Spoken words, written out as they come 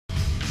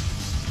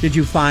Did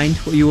you find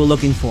what you were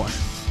looking for?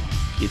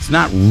 It's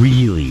not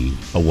really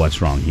a what's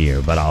wrong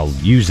here, but I'll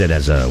use it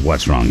as a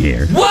what's wrong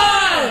here.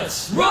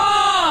 What's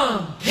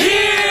wrong here?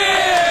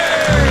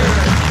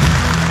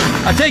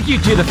 I'll take you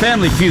to the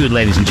Family Feud,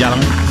 ladies and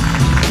gentlemen.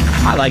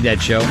 I like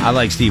that show. I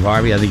like Steve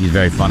Harvey. I think he's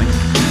very funny.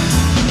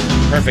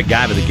 Perfect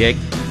guy for the gig.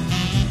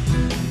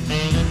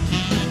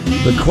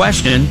 The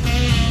question,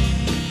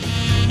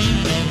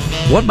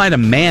 what might a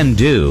man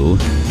do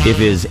if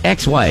his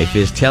ex-wife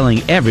is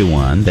telling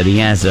everyone that he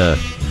has a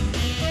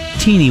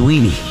teeny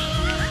weeny?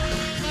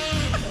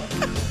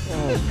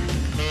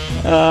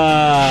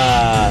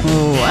 What?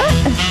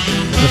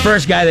 The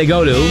first guy they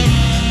go to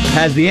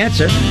has the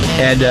answer.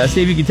 And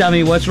see if you can tell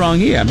me what's wrong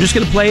here. I'm just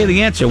going to play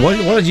the answer. What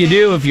did you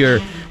do if your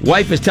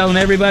wife is telling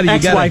everybody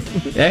Ex-wife.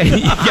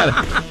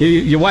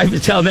 Your wife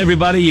is telling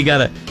everybody you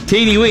got a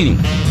teeny weeny?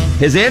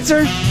 His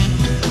answer?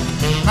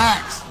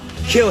 Max,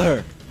 kill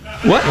her.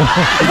 What?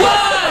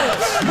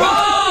 What's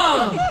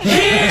wrong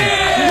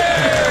here?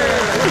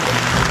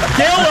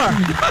 Kill her!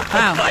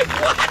 Wow.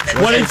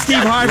 What did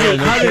Steve Harvey?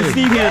 How did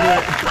Steve handle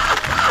it?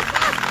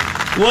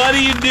 What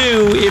do you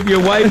do if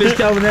your wife is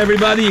telling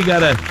everybody you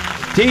got a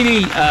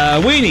teeny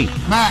weenie?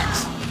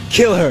 Max,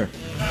 kill her.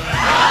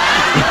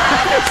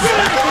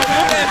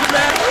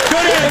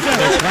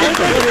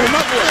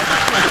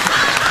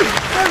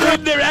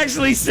 They're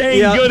actually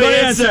saying good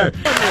answer.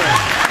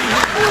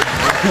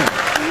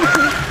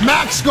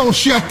 Max gonna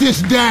shut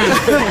this down.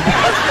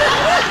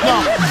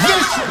 Now,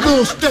 this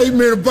little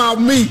statement about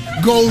me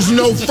goes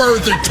no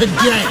further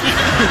today.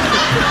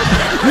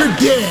 You're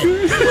dead.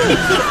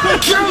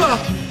 Kill her.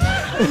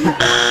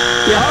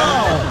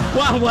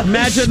 Wow,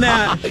 imagine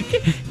that.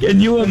 Can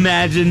you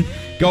imagine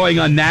going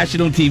on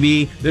national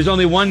TV? There's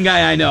only one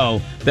guy I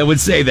know that would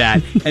say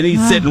that, and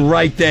he's sitting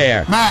right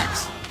there.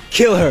 Max,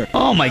 kill her.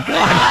 Oh, my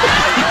God.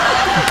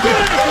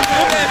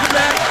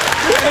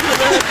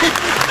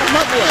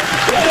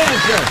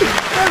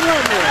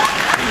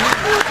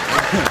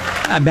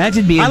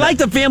 Imagine being... I like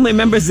the family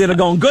members that are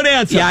going, good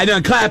answer. Yeah, I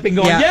know, clapping,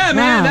 going, yeah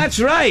man, Wow. that's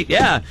right.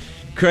 Yeah.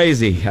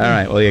 Crazy. All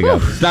right, well, there you go.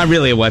 It's not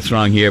really a what's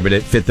wrong here, but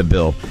it fit the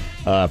bill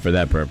for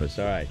that purpose.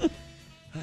 All right.